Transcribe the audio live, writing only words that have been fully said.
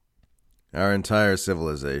Our entire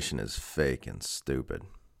civilization is fake and stupid.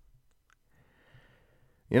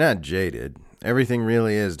 You're not jaded. Everything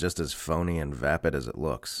really is just as phony and vapid as it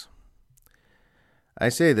looks. I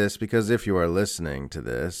say this because if you are listening to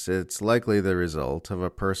this, it's likely the result of a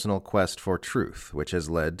personal quest for truth, which has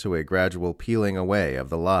led to a gradual peeling away of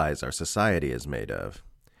the lies our society is made of.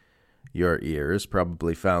 Your ears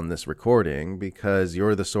probably found this recording because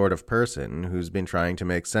you're the sort of person who's been trying to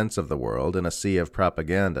make sense of the world in a sea of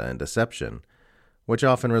propaganda and deception, which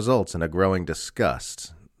often results in a growing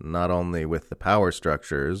disgust, not only with the power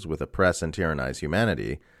structures with oppress and tyrannize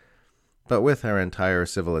humanity, but with our entire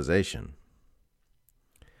civilization.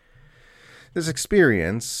 This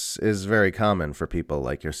experience is very common for people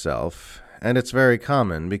like yourself, and it's very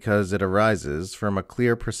common because it arises from a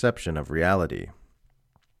clear perception of reality.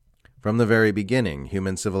 From the very beginning,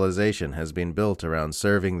 human civilization has been built around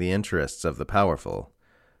serving the interests of the powerful,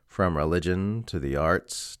 from religion to the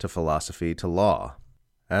arts to philosophy to law.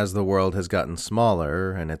 As the world has gotten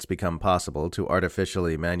smaller and it's become possible to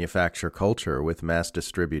artificially manufacture culture with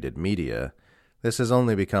mass-distributed media, this has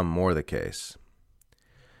only become more the case.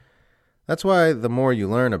 That's why the more you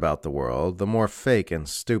learn about the world, the more fake and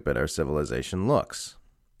stupid our civilization looks.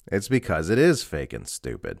 It's because it is fake and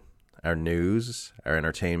stupid. Our news, our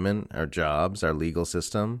entertainment, our jobs, our legal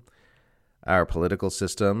system, our political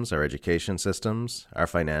systems, our education systems, our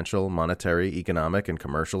financial, monetary, economic, and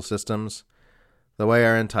commercial systems, the way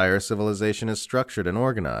our entire civilization is structured and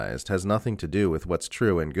organized has nothing to do with what's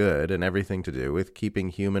true and good and everything to do with keeping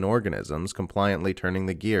human organisms compliantly turning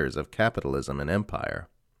the gears of capitalism and empire.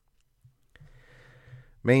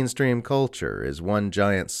 Mainstream culture is one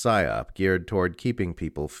giant psyop geared toward keeping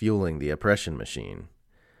people fueling the oppression machine.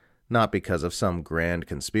 Not because of some grand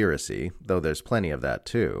conspiracy, though there's plenty of that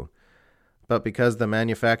too, but because the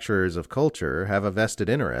manufacturers of culture have a vested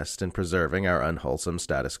interest in preserving our unwholesome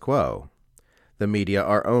status quo. The media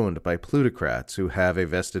are owned by plutocrats who have a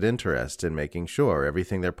vested interest in making sure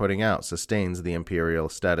everything they're putting out sustains the imperial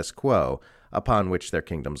status quo upon which their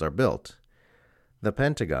kingdoms are built. The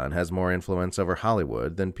Pentagon has more influence over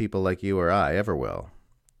Hollywood than people like you or I ever will.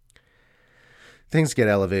 Things get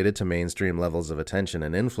elevated to mainstream levels of attention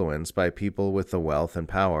and influence by people with the wealth and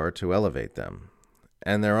power to elevate them.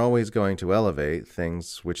 And they're always going to elevate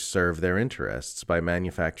things which serve their interests by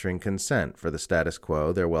manufacturing consent for the status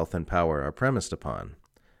quo their wealth and power are premised upon,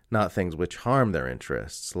 not things which harm their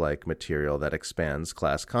interests, like material that expands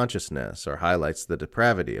class consciousness or highlights the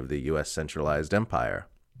depravity of the U.S. centralized empire.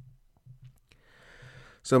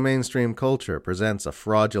 So mainstream culture presents a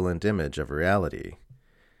fraudulent image of reality.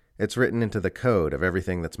 It's written into the code of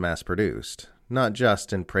everything that's mass-produced, not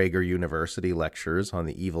just in Prager University lectures on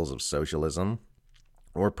the evils of socialism,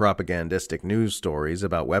 or propagandistic news stories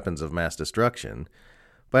about weapons of mass destruction,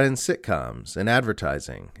 but in sitcoms, in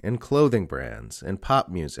advertising, in clothing brands, in pop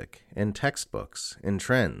music, in textbooks, in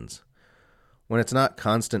trends. When it's not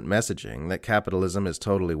constant messaging that capitalism is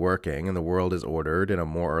totally working and the world is ordered in a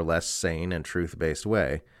more or less sane and truth-based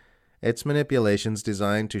way, it's manipulations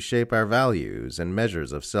designed to shape our values and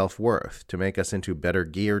measures of self-worth to make us into better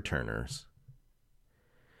gear-turners.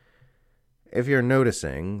 If you're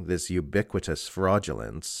noticing this ubiquitous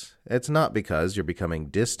fraudulence, it's not because you're becoming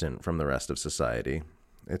distant from the rest of society.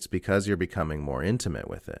 It's because you're becoming more intimate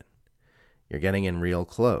with it. You're getting in real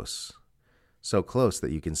close. So close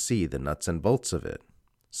that you can see the nuts and bolts of it.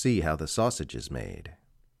 See how the sausage is made.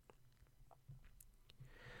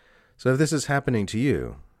 So if this is happening to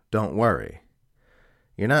you, don't worry.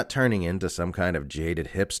 You're not turning into some kind of jaded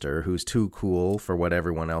hipster who's too cool for what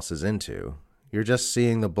everyone else is into. You're just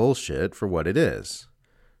seeing the bullshit for what it is.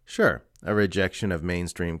 Sure, a rejection of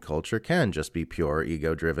mainstream culture can just be pure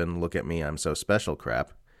ego-driven, look at me, I'm so special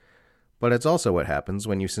crap. But it's also what happens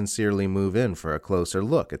when you sincerely move in for a closer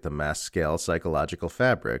look at the mass-scale psychological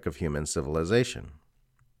fabric of human civilization.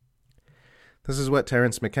 This is what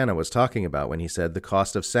Terence McKenna was talking about when he said the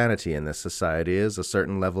cost of sanity in this society is a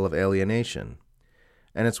certain level of alienation.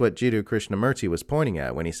 And it's what Jiddu Krishnamurti was pointing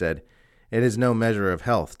at when he said, it is no measure of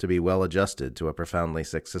health to be well adjusted to a profoundly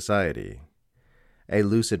sick society. A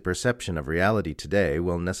lucid perception of reality today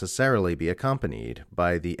will necessarily be accompanied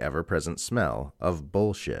by the ever-present smell of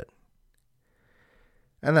bullshit.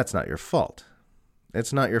 And that's not your fault.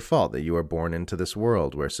 It's not your fault that you are born into this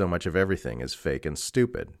world where so much of everything is fake and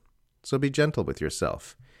stupid. So be gentle with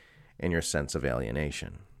yourself in your sense of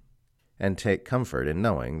alienation, and take comfort in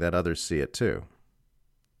knowing that others see it too.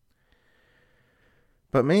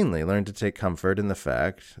 But mainly learn to take comfort in the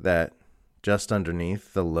fact that just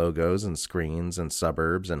underneath the logos and screens and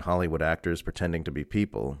suburbs and Hollywood actors pretending to be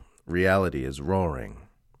people, reality is roaring.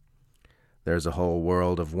 There's a whole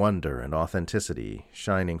world of wonder and authenticity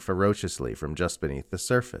shining ferociously from just beneath the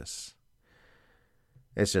surface.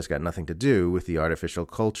 It's just got nothing to do with the artificial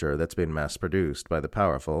culture that's been mass-produced by the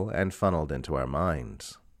powerful and funneled into our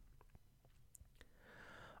minds.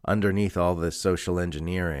 Underneath all this social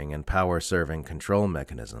engineering and power-serving control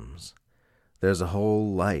mechanisms, there's a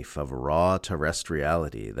whole life of raw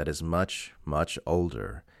terrestriality that is much, much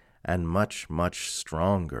older and much, much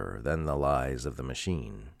stronger than the lies of the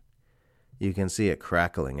machine. You can see it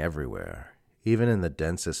crackling everywhere, even in the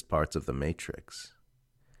densest parts of the matrix.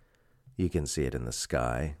 You can see it in the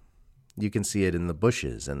sky. You can see it in the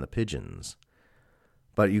bushes and the pigeons.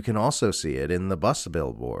 But you can also see it in the bus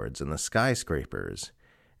billboards and the skyscrapers,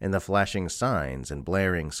 in the flashing signs and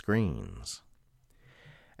blaring screens.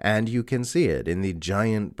 And you can see it in the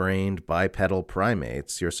giant-brained bipedal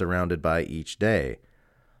primates you're surrounded by each day,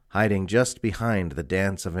 hiding just behind the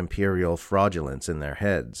dance of imperial fraudulence in their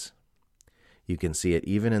heads. You can see it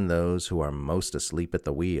even in those who are most asleep at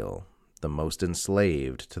the wheel, the most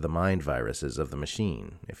enslaved to the mind viruses of the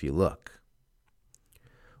machine, if you look.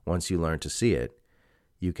 Once you learn to see it,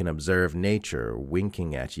 you can observe nature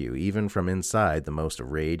winking at you even from inside the most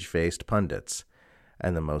rage-faced pundits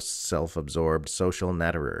and the most self-absorbed social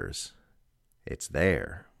natterers. It's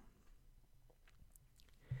there.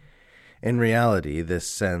 In reality, this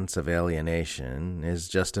sense of alienation is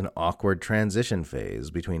just an awkward transition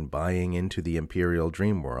phase between buying into the imperial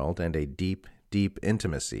dream world and a deep, deep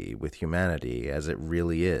intimacy with humanity as it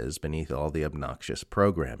really is beneath all the obnoxious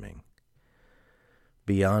programming.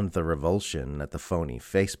 Beyond the revulsion at the phony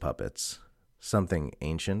face puppets, something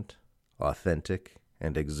ancient, authentic,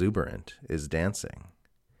 and exuberant is dancing.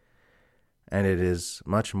 And it is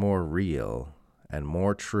much more real and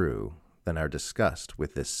more true than our disgust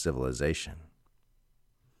with this civilization.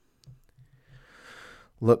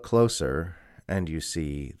 Look closer, and you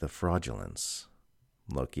see the fraudulence.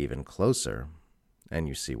 Look even closer, and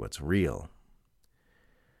you see what's real.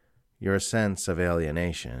 Your sense of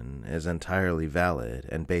alienation is entirely valid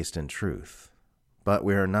and based in truth, but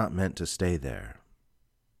we are not meant to stay there.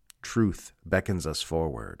 Truth beckons us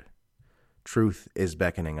forward. Truth is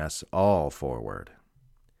beckoning us all forward.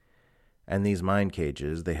 And these mind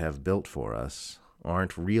cages they have built for us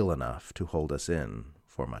aren't real enough to hold us in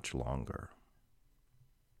for much longer.